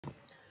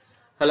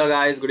Hello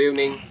guys, good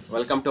evening.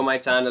 Welcome to my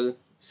channel.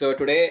 So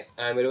today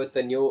I am here with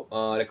a new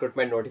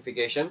recruitment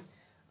notification.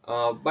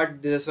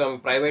 But this is from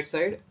private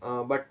side.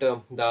 But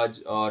the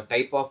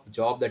type of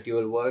job that you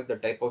will work, the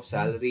type of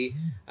salary,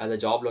 and the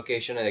job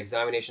location and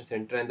examination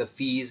center and the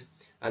fees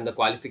and the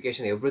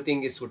qualification,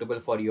 everything is suitable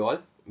for you all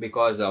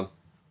because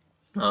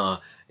uh,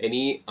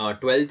 any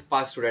 12th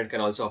pass student can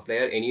also apply,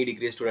 or any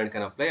degree student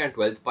can apply, and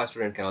 12th pass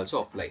student can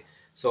also apply.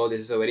 So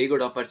this is a very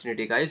good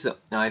opportunity, guys.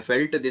 I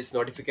felt this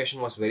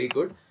notification was very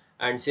good,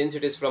 and since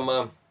it is from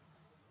a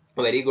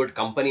very good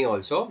company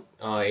also,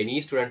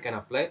 any student can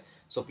apply.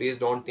 So please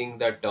don't think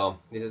that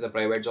this is a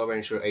private job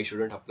and I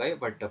shouldn't apply,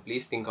 but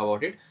please think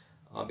about it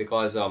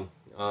because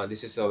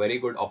this is a very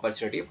good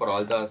opportunity for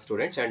all the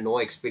students, and no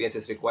experience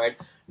is required,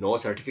 no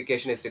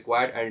certification is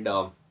required, and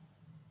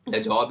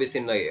the job is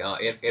in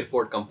the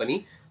airport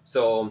company.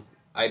 So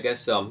I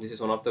guess this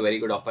is one of the very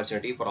good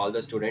opportunity for all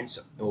the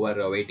students who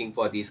are waiting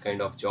for these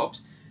kind of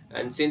jobs.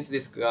 And since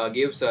this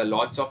gives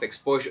lots of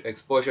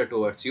exposure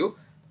towards you,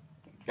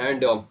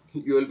 and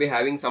you will be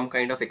having some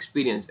kind of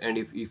experience, and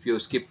if you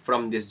skip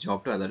from this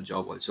job to other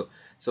job also,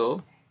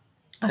 so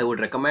I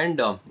would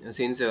recommend,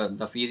 since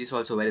the fees is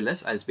also very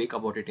less, I'll speak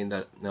about it in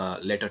the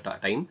later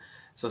time.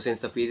 So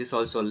since the fees is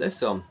also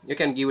less, you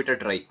can give it a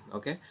try.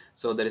 Okay,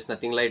 so there is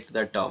nothing like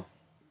that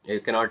you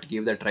cannot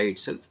give the try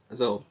itself.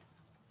 So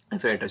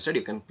if you're interested,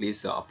 you can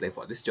please apply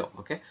for this job.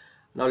 Okay,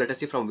 now let us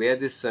see from where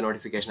this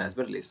notification has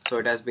been released. So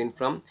it has been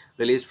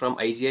released from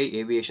IGI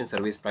Aviation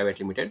Service Private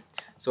Limited.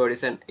 So it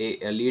is a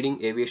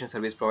leading aviation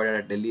service provider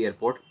at Delhi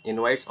Airport,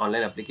 invites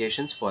online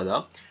applications for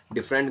the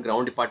different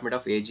ground department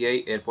of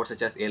AGI airports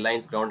such as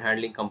airlines, ground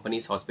handling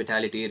companies,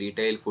 hospitality,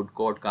 retail, food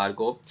court,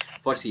 cargo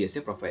for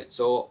CSA profile.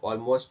 So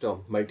almost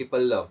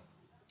multiple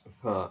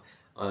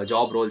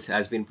job roles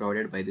has been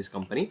provided by this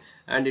company,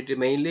 and it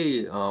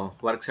mainly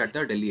works at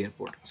the Delhi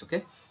airport.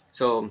 Okay,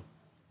 so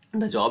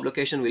the job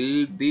location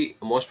will be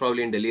most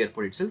probably in Delhi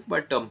airport itself,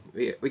 but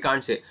we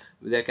can't say.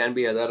 There can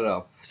be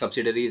other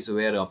subsidiaries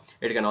where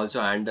it can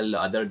also handle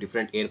other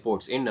different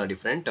airports in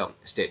different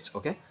states.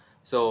 Okay,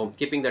 so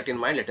keeping that in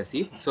mind, let us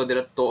see. So there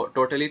are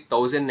totally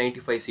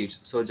 1095 seats.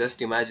 So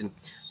just imagine,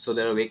 so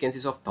there are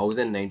vacancies of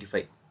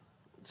 1095.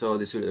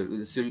 So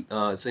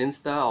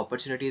since the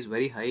opportunity is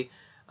very high,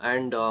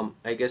 and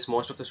I guess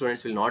most of the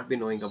students will not be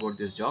knowing about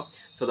this job,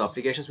 so the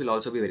applications will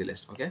also be very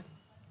less. Okay,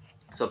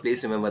 so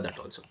please remember that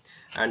also.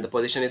 And the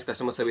position is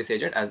customer service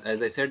agent.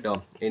 As I said,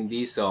 in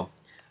these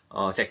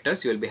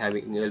sectors you will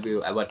be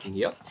working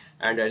here,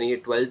 and any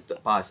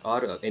 12th pass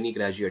or any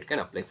graduate can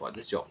apply for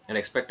this job. And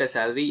expected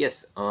salary,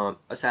 yes,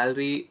 a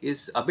salary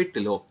is a bit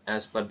low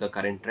as per the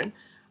current trend,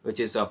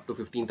 which is up to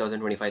 15,000,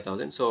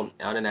 25,000. So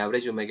on an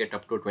average you may get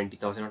up to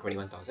 20,000 or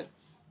 21,000.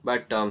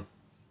 But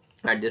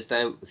at this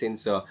time,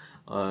 since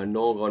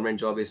no government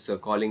job is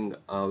calling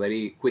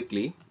very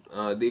quickly,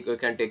 they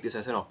can take this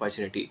as an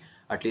opportunity,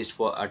 at least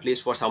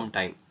for some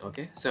time.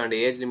 Okay, so and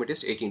the age limit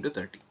is 18 to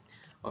 30.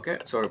 Okay,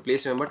 so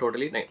please remember,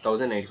 totally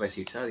 1095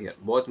 seats are here.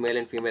 Both male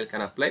and female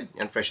can apply,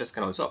 and freshers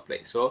can also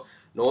apply. So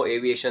no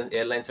aviation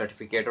airline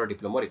certificate or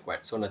diploma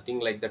required, so nothing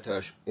like that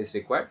is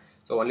required.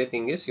 So only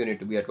thing is you need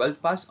to be a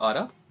 12th pass or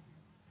a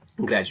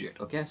graduate.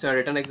 Okay, so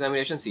written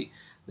examination, see,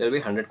 there will be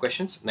 100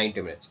 questions,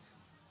 90 minutes,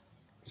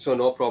 so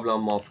no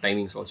problem of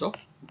timings also.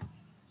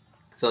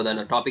 So then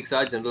the topics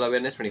are general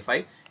awareness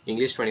 25,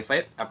 English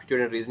 25,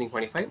 aptitude and reasoning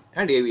 25,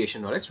 and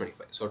aviation knowledge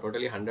 25. So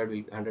totally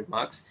 100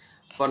 marks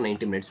for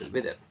 90 minutes will be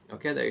there.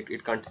 Okay,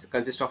 it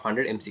consists of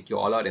 100 MCQ,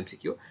 all are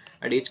MCQ,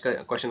 and each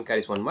question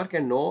carries 1 mark,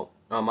 and no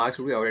marks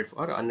will be awarded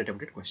for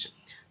unattempted question.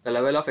 The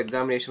level of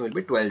examination will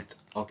be 12th.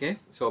 Okay,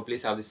 so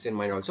please have this in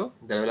mind also.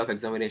 The level of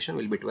examination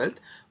will be 12th,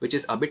 which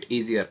is a bit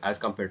easier as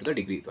compared to the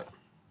degree one.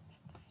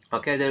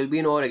 Okay, there will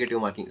be no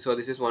negative marking, so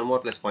this is one more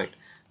plus point.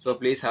 So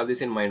please have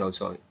this in mind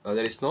also.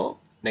 There is no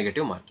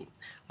negative marking.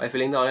 By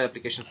filling the online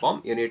application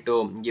form, you need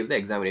to give the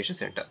examination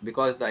center,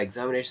 because the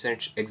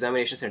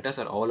examination centers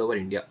are all over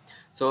India.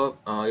 So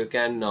you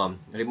can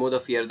remove the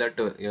fear that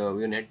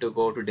you need to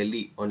go to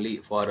Delhi only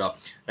for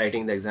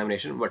writing the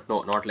examination, but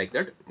no, not like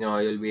that.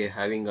 You'll be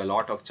having a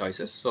lot of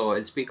choices. So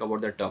I'll speak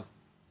about that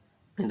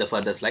in the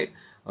further slide.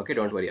 Okay,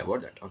 don't worry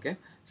about that. Okay,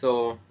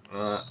 so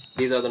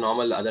these are the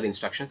normal other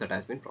instructions that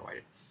has been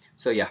provided.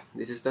 So yeah,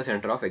 this is the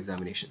center of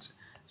examinations.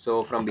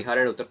 So from Bihar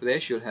and Uttar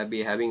Pradesh, you'll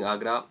be having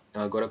Agra,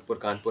 Gorakhpur,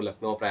 Kanpur,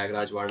 Lucknow,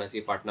 Prayagraj,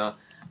 Varanasi, Patna,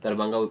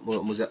 Darbhanga,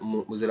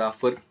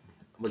 Muzaffarpur.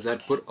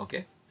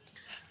 Okay,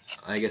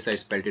 I guess I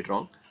spelled it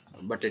wrong,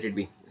 but let it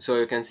be. So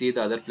you can see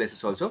the other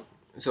places also.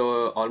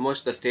 So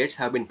almost the states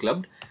have been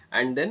clubbed,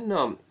 and then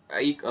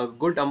a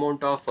good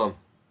amount of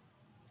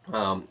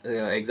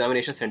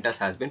examination centers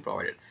has been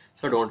provided.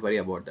 So don't worry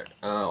about that.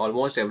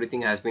 Almost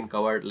everything has been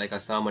covered, like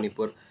Assam,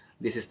 Manipur.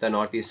 This is the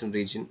northeastern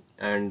region,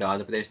 and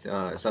Andhra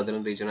Pradesh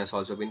southern region has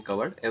also been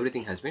covered.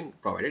 Everything has been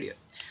provided here.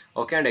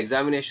 Okay, and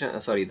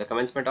the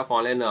commencement of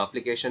online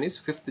application is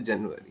 5th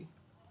January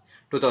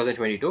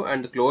 2022,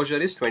 and the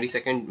closure is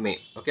 22nd May.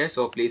 Okay,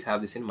 so please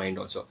have this in mind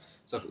also.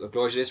 So the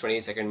closure is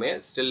 22nd May.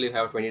 Still you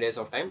have 20 days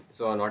of time,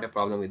 so not a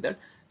problem with that.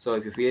 So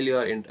if you feel you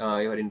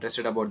are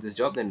interested about this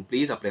job, then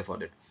please apply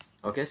for it.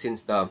 Okay,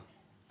 since the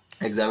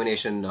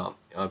examination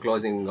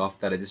closing of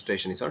the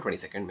registration is on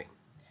 22nd May.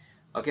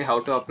 Okay, how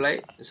to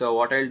apply? So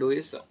what I'll do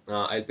is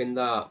I'll pin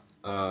the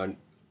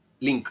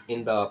link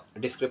in the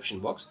description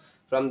box.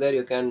 From there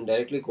you can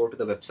directly go to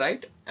the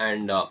website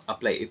and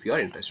apply if you are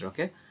interested.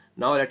 Okay,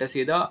 now let us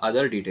see the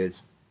other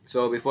details.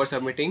 So before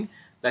submitting,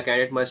 the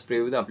candidate must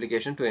preview the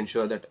application to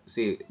ensure that,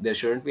 see, there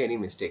shouldn't be any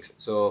mistakes.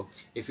 So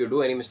if you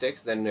do any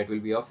mistakes, then it will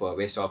be of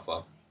waste of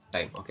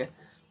time. Okay,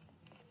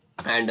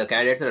 and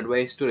candidates are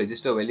advised to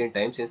register well in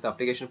time, since the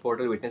application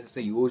portal witnesses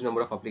a huge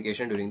number of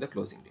applications during the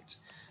closing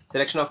dates.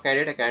 Selection of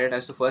candidate: a candidate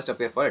has to first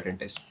appear for written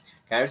test.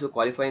 Candidates who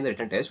qualify in the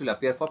written test will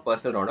appear for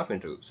personal round of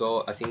interview.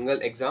 So a single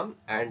exam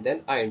and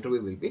then an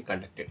interview will be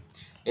conducted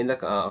in the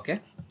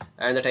okay,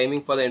 and the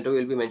timing for the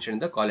interview will be mentioned in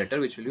the call letter,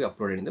 which will be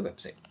uploaded in the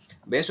website.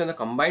 Based on the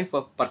combined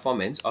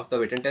performance of the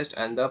written test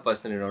and the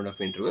personal round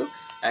of interview,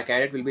 a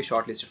candidate will be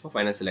shortlisted for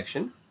final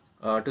selection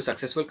to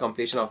successful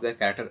completion of their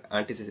character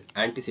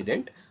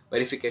antecedent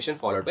verification,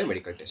 followed by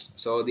medical test.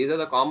 So these are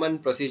the common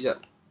procedure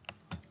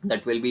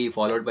that will be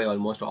followed by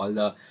almost all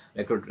the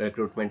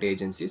recruitment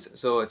agencies.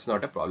 So it's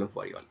not a problem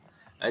for you all.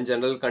 And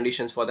general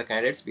conditions for the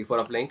candidates: before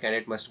applying,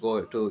 candidate must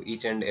go to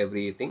each and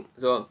everything.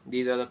 So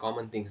these are the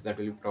common things that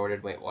will be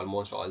provided by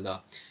almost all the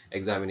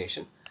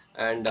examination.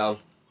 And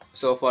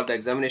so for the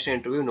examination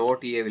interview, no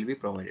TA will be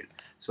provided.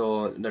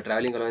 So the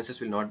traveling allowances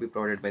will not be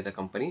provided by the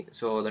company.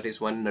 So that is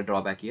one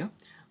drawback here.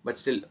 But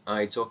still,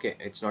 it's okay.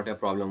 It's not a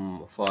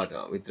problem for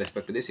with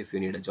respect to this if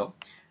you need a job.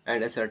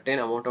 And a certain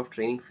amount of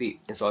training fee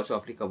is also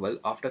applicable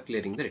after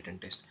clearing the written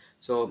test.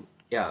 So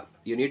yeah,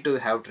 you need to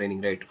have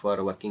training, right,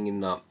 for working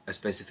in a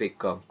specific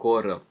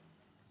core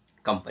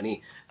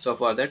company. So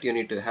for that you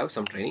need to have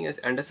some training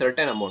and a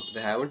certain amount.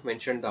 They haven't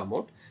mentioned the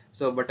amount,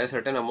 so but a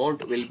certain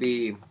amount will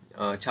be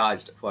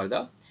charged for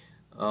the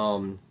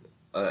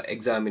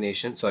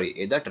examination,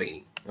 sorry, the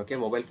training. Okay,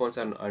 mobile phones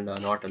are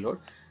not allowed.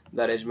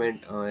 The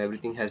arrangement,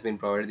 everything has been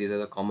provided. These are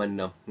the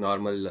common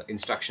normal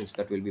instructions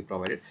that will be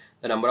provided.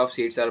 The number of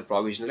seats are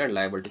provisional and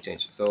liable to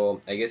change.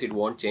 So I guess it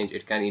won't change.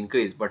 It can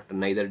increase but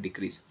neither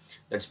decrease.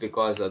 That's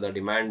because the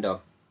demand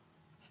of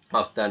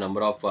the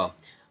number of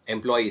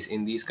employees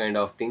in these kind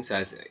of things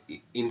has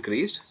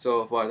increased.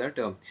 So for that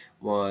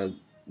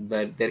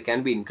there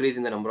can be increase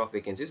in the number of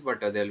vacancies, but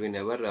there will be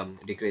never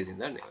decrease in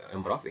the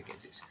number of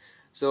vacancies.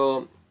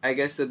 So I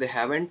guess they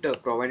haven't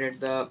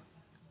provided the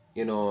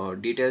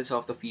details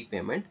of the fee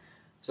payment.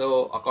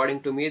 So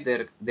according to me,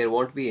 there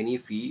won't be any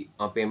fee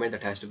payment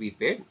that has to be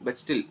paid, but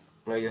still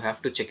you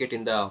have to check it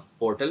in the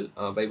portal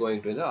by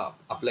going to the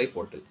apply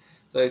portal.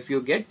 So if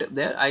you get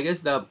there, I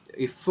guess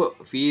if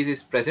fees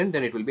is present,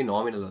 then it will be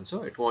nominal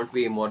also. It won't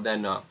be more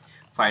than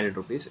 500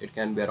 rupees. It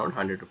can be around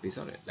 100 rupees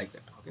or like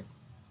that. Okay.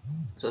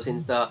 So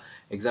since the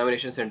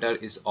examination center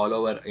is all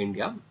over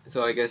India,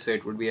 so I guess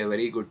it would be a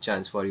very good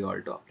chance for you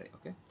all to apply.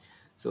 Okay.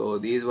 So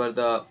these were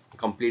the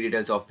complete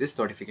details of this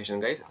notification,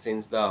 guys.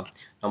 Since the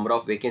number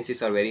of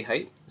vacancies are very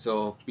high,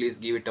 so please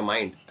give it a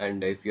mind,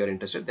 and if you are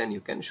interested, then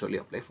you can surely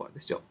apply for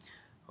this job.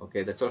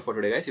 Okay, that's all for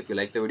today, guys. If you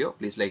like the video,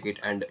 please like it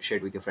and share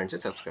it with your friends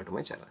and subscribe to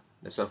my channel.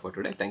 That's all for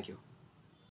today. Thank you.